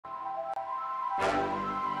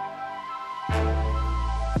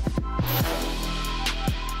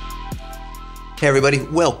Hey everybody,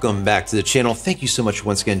 welcome back to the channel. Thank you so much for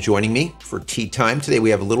once again joining me for tea time. Today we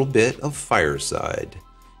have a little bit of fireside.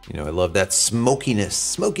 You know, I love that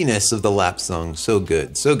smokiness of the lap song. So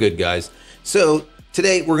good guys. So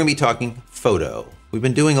today we're gonna be talking photo. We've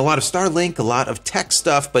been doing a lot of Starlink, a lot of tech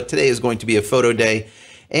stuff, but today is going to be a photo day.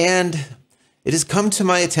 And it has come to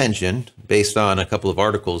my attention, based on a couple of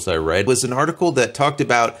articles I read, was an article that talked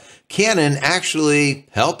about Canon actually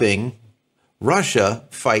helping Russia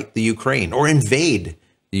fight the Ukraine or invade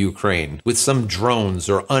the Ukraine with some drones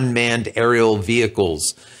or unmanned aerial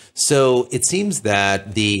vehicles. So it seems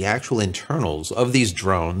that the actual internals of these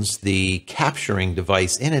drones, the capturing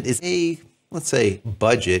device in it, is a, let's say,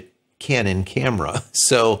 budget Canon camera.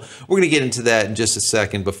 So we're going to get into that in just a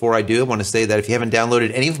second. Before I do, I want to say that if you haven't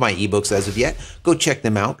downloaded any of my ebooks as of yet, go check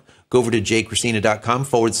them out. Go over to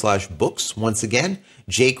JCristina.com/books. Once again,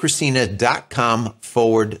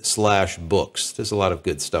 JCristina.com/books. There's a lot of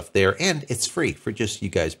good stuff there, and it's free for just you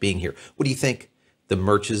guys being here. What do you think? The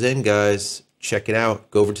merch is in, guys. Check it out.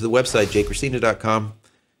 Go over to the website, JCristina.com.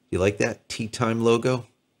 You like that tea time logo?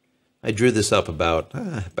 I drew this up about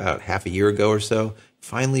half a year ago or so.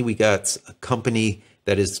 Finally, we got a company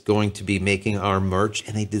that is going to be making our merch,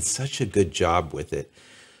 and they did such a good job with it.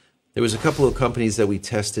 There was a couple of companies that we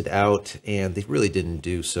tested out, and they really didn't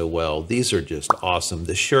do so well. These are just awesome.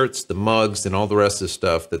 The shirts, the mugs, and all the rest of the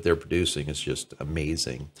stuff that they're producing is just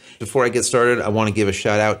amazing. Before I get started, I want to give a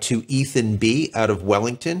shout out to Ethan B. out of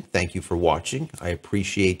Wellington. Thank you for watching. I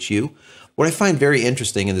appreciate you. What I find very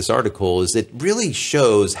interesting in this article is it really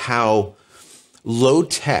shows how low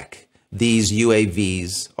tech these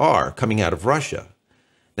UAVs are coming out of Russia.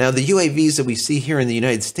 Now, the UAVs that we see here in the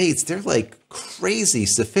United States, they're like crazy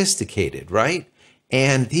sophisticated, right?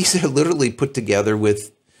 And these are literally put together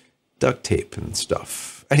with duct tape and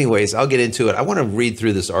stuff. Anyways, I'll get into it. I want to read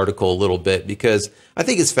through this article a little bit because I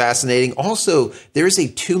think it's fascinating. Also, there's a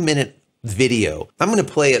 2-minute video. I'm going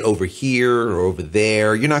to play it over here or over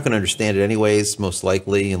there. You're not going to understand it anyways, most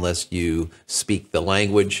likely, unless you speak the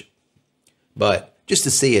language. But just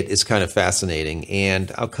to see it is kind of fascinating,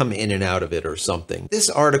 and I'll come in and out of it or something. This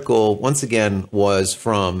article, once again, was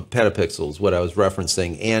from Petapixels, what I was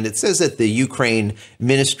referencing, and it says that the Ukraine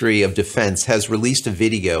Ministry of Defense has released a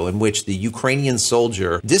video in which the Ukrainian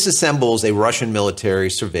soldier disassembles a Russian military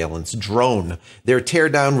surveillance drone. Their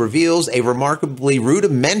teardown reveals a remarkably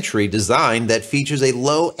rudimentary design that features a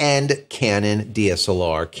low-end Canon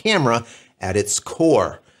DSLR camera at its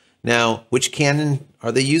core. Now, which Canon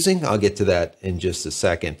are they using? I'll get to that in just a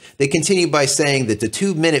second. They continue by saying that the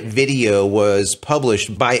 2-minute video was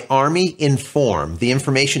published by Army Inform, the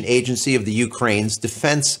information agency of the Ukraine's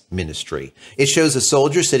defense ministry. It shows a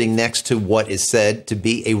soldier sitting next to what is said to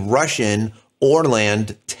be a Russian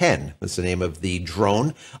Orlan 10, that's the name of the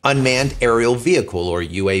drone, unmanned aerial vehicle, or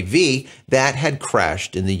UAV, that had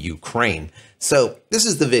crashed in the Ukraine. So this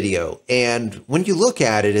is the video, and when you look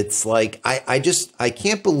at it, it's like, I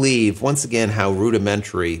can't believe, once again, how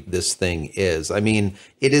rudimentary this thing is. I mean,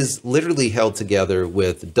 it is literally held together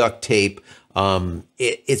with duct tape.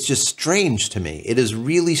 It's just strange to me. It is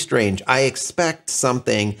really strange. I expect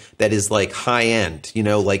something that is like high-end, you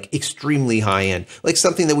know, like extremely high-end, like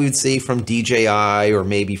something that we would see from DJI or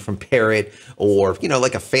maybe from Parrot or, you know,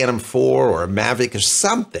 like a Phantom 4 or a Mavic or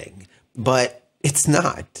something, but it's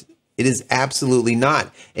not. It is absolutely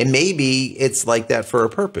not. And maybe it's like that for a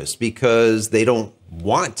purpose because they don't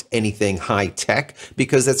want anything high tech,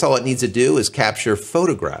 because that's all it needs to do is capture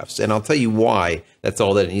photographs. And I'll tell you why that's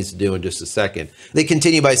all that it needs to do in just a second. They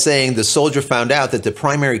continue by saying the soldier found out that the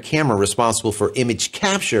primary camera responsible for image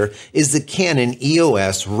capture is the Canon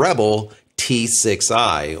EOS Rebel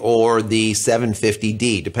T6i or the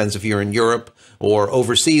 750D. Depends if you're in Europe or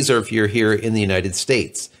overseas or if you're here in the United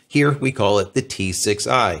States. Here we call it the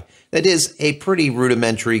T6i. That is a pretty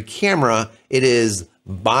rudimentary camera. It is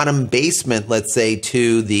bottom basement, let's say,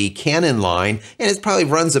 to the Canon line, and it probably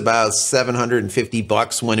runs about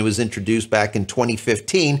 $750 when it was introduced back in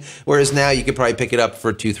 2015, whereas now you could probably pick it up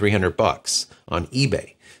for $200-300 on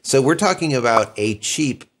eBay. So we're talking about a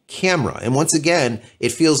cheap camera. And once again,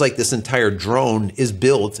 it feels like this entire drone is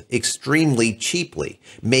built extremely cheaply.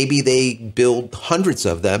 Maybe they build hundreds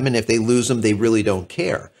of them, and if they lose them, they really don't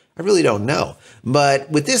care. I I really don't know.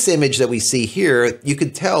 But with this image that we see here, you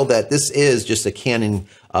could tell that this is just a Canon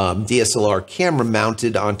DSLR camera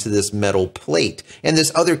mounted onto this metal plate. And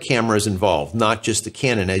there's other cameras involved, not just the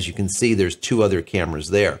Canon. As you can see, there's two other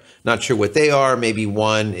cameras there. Not sure what they are. Maybe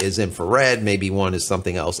one is infrared. Maybe one is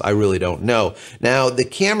something else. I really don't know. Now, the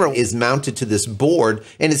camera is mounted to this board,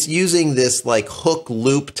 and it's using this like hook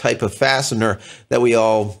loop type of fastener that we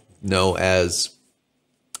all know as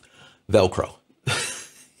Velcro.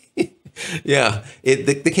 Yeah,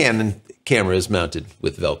 the Canon camera is mounted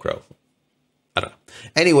with Velcro. I don't know.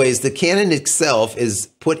 Anyways, the Canon itself is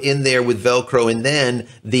put in there with Velcro, and then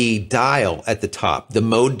the dial at the top, the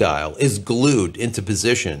mode dial, is glued into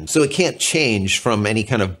position, so it can't change from any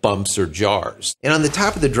kind of bumps or jars. And on the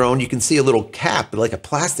top of the drone, you can see a little cap, like a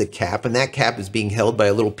plastic cap, and that cap is being held by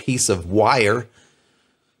a little piece of wire.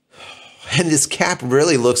 And this cap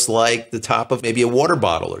really looks like the top of maybe a water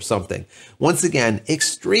bottle or something. Once again,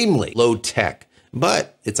 extremely low tech,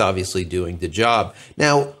 but it's obviously doing the job.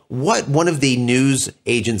 Now, what one of the news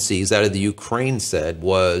agencies out of the Ukraine said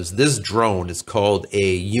was this drone is called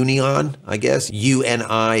a Union, I guess,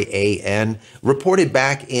 UNIAN, reported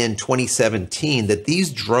back in 2017 that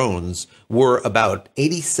these drones were about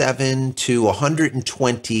 $87,000 to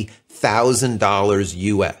 $120,000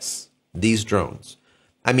 US. These drones.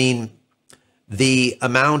 I mean, the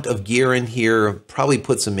amount of gear in here probably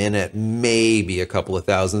puts them in at maybe a couple of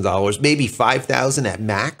 $1,000s, maybe $5,000 at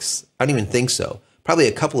max. I don't even think so. Probably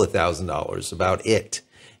a couple of $1,000s, about it.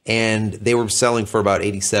 And they were selling for about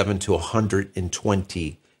 $87,000 to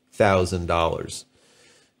 $120,000.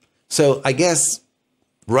 So I guess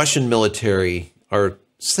Russian military are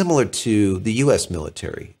similar to the US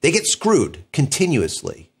military. They get screwed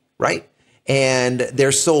continuously, right? And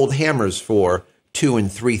they're sold hammers for $2,000 and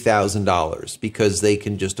 $3,000 because they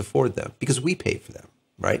can just afford them, because we pay for them,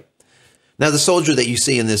 right? Now, the soldier that you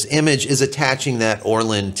see in this image is attaching that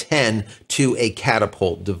Orlan 10 to a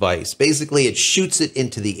catapult device. Basically, it shoots it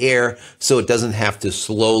into the air so it doesn't have to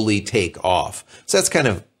slowly take off. So that's kind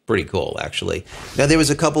of pretty cool, actually. Now, there was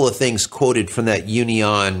a couple of things quoted from that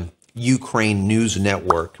Union Ukraine news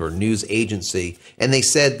network or news agency, and they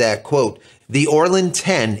said that, quote, "The Orlan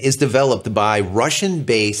 10 is developed by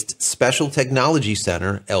Russian-based Special Technology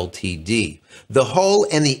Center, LTD. The hull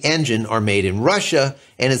and the engine are made in Russia,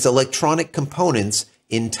 and its electronic components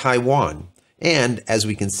in Taiwan. And, as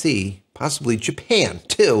we can see, possibly Japan,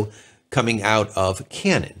 too, coming out of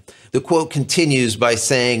Canon." The quote continues by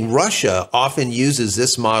saying, "Russia often uses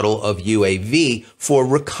this model of UAV for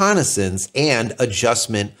reconnaissance and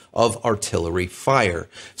adjustment of artillery fire."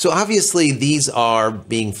 So obviously these are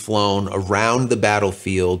being flown around the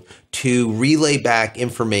battlefield to relay back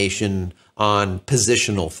information on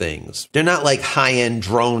positional things. They're not like high-end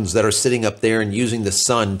drones that are sitting up there and using the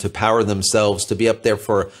sun to power themselves to be up there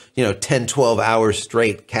for, 10, 12 hours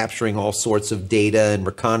straight, capturing all sorts of data and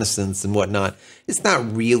reconnaissance and whatnot. It's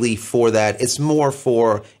not really for that. It's more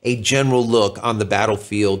for a general look on the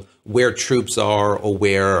battlefield, where troops are or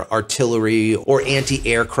where artillery or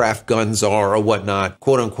anti-aircraft guns are or whatnot,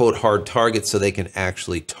 quote unquote hard targets, so they can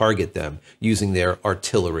actually target them using their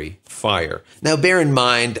artillery fire. Now, bear in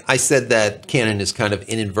mind, I said that Canon is kind of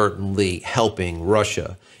inadvertently helping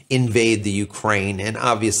Russia invade the Ukraine, and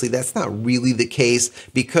obviously that's not really the case,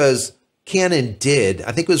 because Canon did,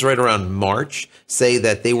 I think it was right around March, say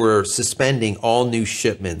that they were suspending all new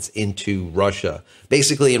shipments into Russia,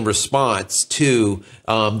 basically in response to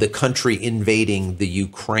the country invading the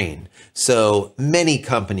Ukraine. So many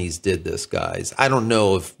companies did this, guys. I don't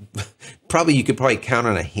know if, you could probably count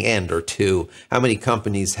on a hand or two how many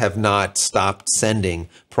companies have not stopped sending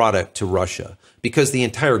product to Russia, because the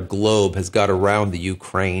entire globe has got around the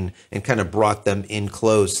Ukraine and kind of brought them in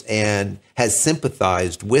close and has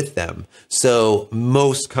sympathized with them. So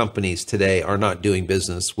most companies today are not doing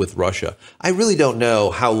business with Russia. I really don't know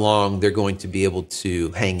how long they're going to be able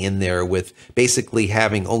to hang in there with basically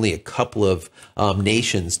having only a couple of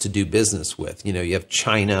nations to do business with. You have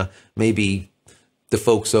China, maybe the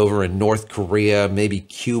folks over in North Korea, maybe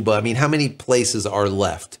Cuba. I mean, how many places are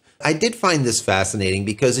left? I did find this fascinating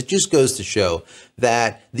because it just goes to show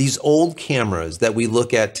that these old cameras that we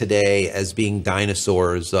look at today as being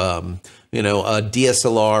dinosaurs, a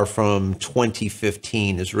DSLR from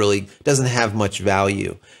 2015 doesn't have much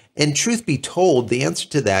value. And truth be told, the answer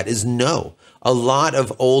to that is no. A lot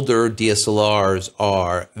of older DSLRs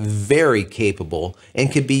are very capable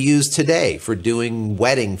and could be used today for doing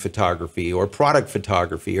wedding photography or product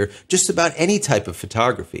photography or just about any type of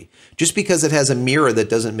photography, just because it has a mirror that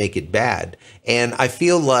doesn't make it bad. And I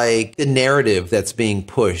feel like the narrative that's being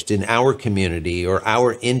pushed in our community or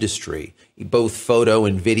our industry both photo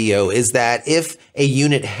and video, is that if a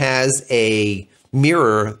unit has a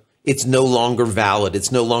mirror, it's no longer valid.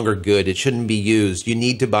 It's no longer good. It shouldn't be used. You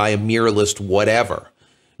need to buy a mirrorless whatever.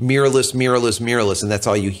 Mirrorless, mirrorless, mirrorless, and that's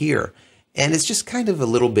all you hear. And it's just kind of a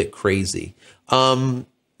little bit crazy.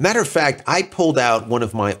 Matter of fact, I pulled out one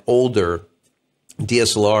of my older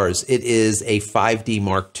DSLRs. It is a 5D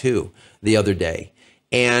Mark II the other day.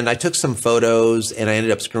 And I took some photos and I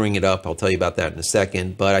ended up screwing it up. I'll tell you about that in a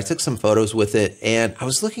second. But I took some photos with it and I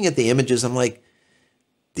was looking at the images. I'm like,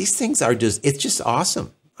 these things are just, it's just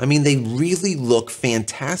awesome. I mean, they really look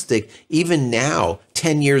fantastic. Even now,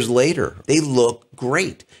 10 years later, they look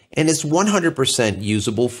great. And it's 100%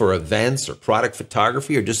 usable for events or product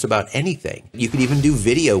photography or just about anything. You could even do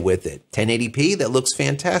video with it. 1080p, that looks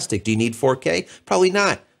fantastic. Do you need 4K? Probably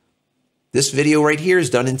not. This video right here is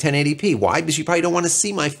done in 1080p. Why? Because you probably don't want to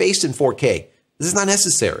see my face in 4K. This is not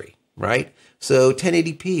necessary, right? So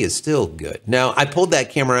 1080p is still good. Now, I pulled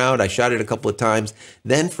that camera out. I shot it a couple of times.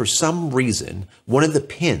 Then for some reason, one of the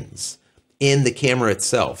pins in the camera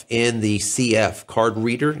itself, in the CF card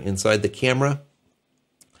reader inside the camera,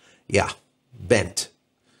 yeah, bent.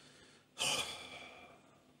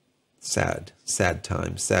 Sad, sad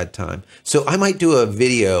time, sad time. So I might do a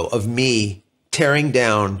video of me tearing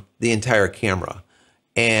down the entire camera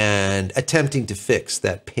and attempting to fix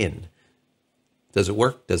that pin. Does it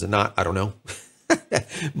work? Does it not? I don't know.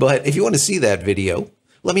 But if you want to see that video,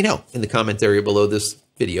 let me know in the comment area below this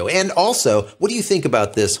video. And also, what do you think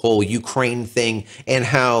about this whole Ukraine thing and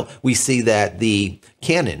how we see that the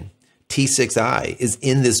Canon T6i is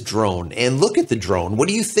in this drone? And look at the drone. What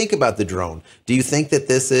do you think about the drone? Do you think that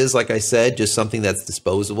this is, like I said, just something that's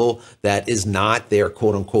disposable, that is not their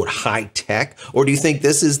quote unquote high tech? Or do you think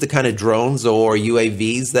this is the kind of drones or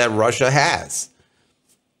UAVs that Russia has?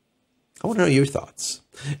 I want to know your thoughts.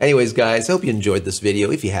 Anyways, guys, I hope you enjoyed this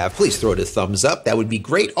video. If you have, please throw it a thumbs up. That would be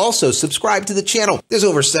great. Also, subscribe to the channel. There's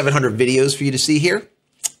over 700 videos for you to see here.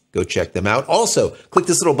 Go check them out. Also, click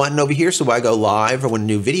this little button over here so I go live or when a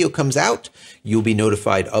new video comes out, you'll be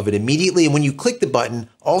notified of it immediately. And when you click the button,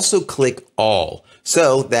 also click all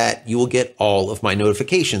so that you will get all of my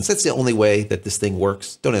notifications. That's the only way that this thing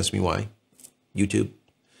works. Don't ask me why. YouTube.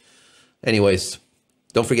 Anyways,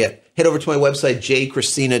 don't forget, head over to my website,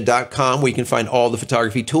 JCristina.com, where you can find all the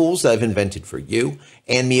photography tools I've invented for you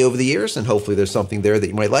and me over the years, and hopefully there's something there that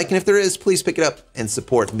you might like. And if there is, please pick it up and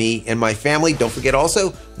support me and my family. Don't forget also,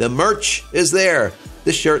 the merch is there.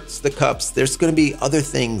 The shirts, the cups. There's going to be other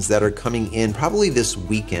things that are coming in probably this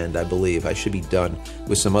weekend, I believe. I should be done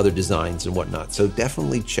with some other designs and whatnot, so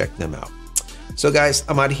definitely check them out. So guys,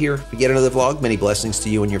 I'm out of here for yet another vlog. Many blessings to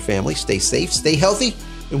you and your family. Stay safe, stay healthy,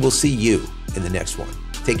 and we'll see you in the next one.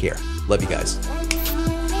 Take care. Love you guys.